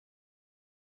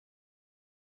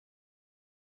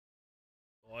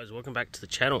Guys, welcome back to the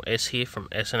channel. S here from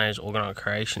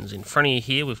s&a'sorgnitecreations. In front of you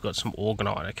here we've got some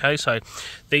Orgonite. Okay, so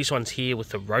these ones here with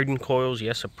the Rodin coils,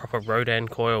 yes, a proper Rodin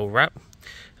coil wrap,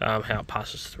 how it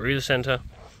passes through the center.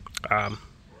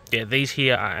 Yeah, these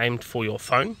here are aimed for your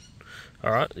phone.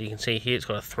 Alright, you can see here it's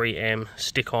got a 3M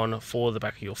stick on for the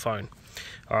back of your phone.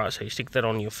 Alright, so you stick that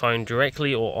on your phone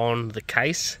directly or on the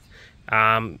case.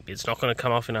 It's not going to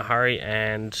come off in a hurry,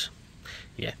 and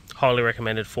yeah, highly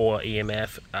recommended for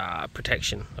EMF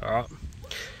protection. Alright,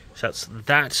 so that's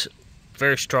that.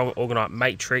 Very strong Orgonite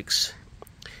matrix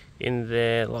in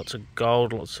there, lots of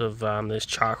gold, lots of there's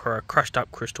chakra, crushed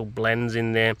up crystal blends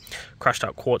in there, crushed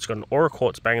up quartz, got an aura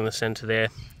quartz bang in the center there.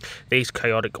 These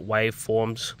chaotic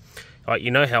waveforms, you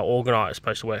know how Orgonite is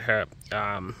supposed to work, how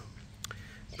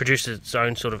it produces its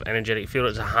own sort of energetic field.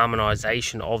 It's a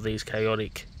harmonization of these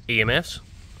chaotic EMFs,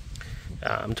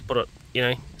 to put it, you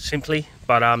know, simply.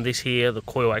 But this here, the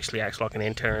coil actually acts like an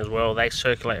antenna as well. They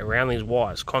circulate around these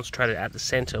wires, concentrated at the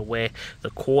center where the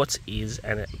quartz is,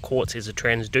 and quartz is a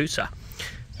transducer.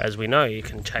 As we know, you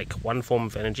can take one form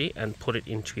of energy and put it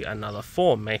into another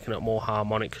form, making it more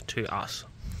harmonic to us,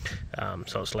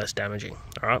 so it's less damaging.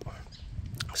 All right,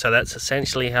 so that's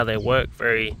essentially how they work.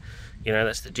 Very, you know,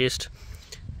 that's the gist.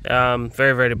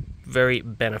 Very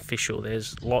beneficial.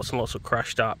 There's lots and lots of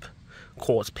crushed up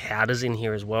quartz powders in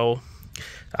here as well.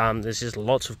 There's just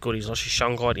lots of goodies, lots of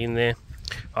shungite in there.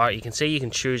 Alright, you can see you can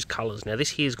choose colors. Now this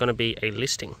here is going to be a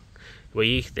listing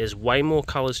where there's way more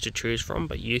colors to choose from,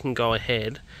 but you can go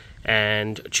ahead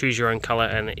and choose your own color,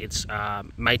 and it's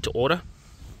made to order.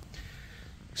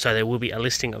 So there will be a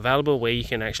listing available where you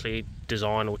can actually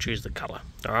design or choose the color.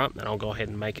 Alright, and I'll go ahead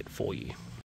and make it for you.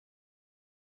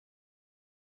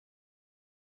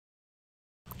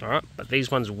 Alright, but these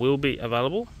ones will be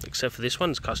available, except for this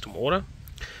one, it's custom order.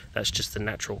 That's just the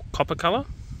natural copper color.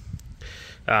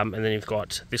 And then you've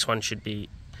got, this one should be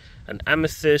an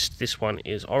amethyst, this one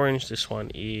is orange, this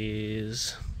one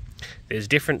is, there's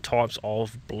different types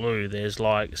of blue. There's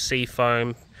like sea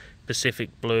foam, Pacific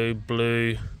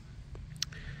blue,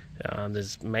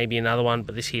 there's maybe another one,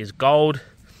 but this here is gold.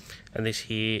 And this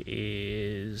here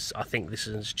is, I think this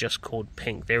is just called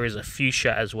pink. There is a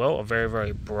fuchsia as well, a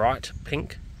very bright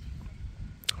pink.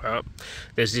 Alright,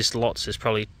 there's just lots, there's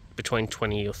probably between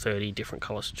 20 or 30 different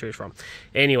colors to choose from.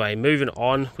 Anyway, moving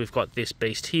on, we've got this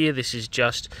beast here. This is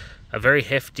just a very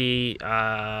hefty,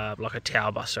 like a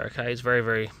tower buster, okay? It's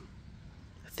very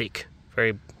thick,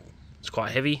 it's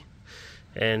quite heavy.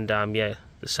 And yeah,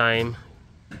 the same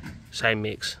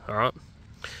mix, alright?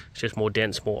 It's just more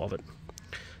dense, more of it.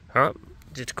 Alright,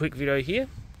 just a quick video here.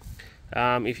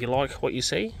 If you like what you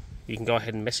see, you can go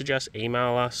ahead and message us,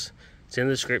 email us. It's in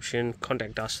the description.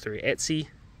 Contact us through Etsy.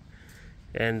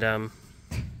 And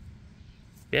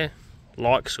yeah,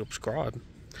 like, subscribe.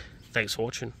 Thanks for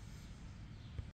watching.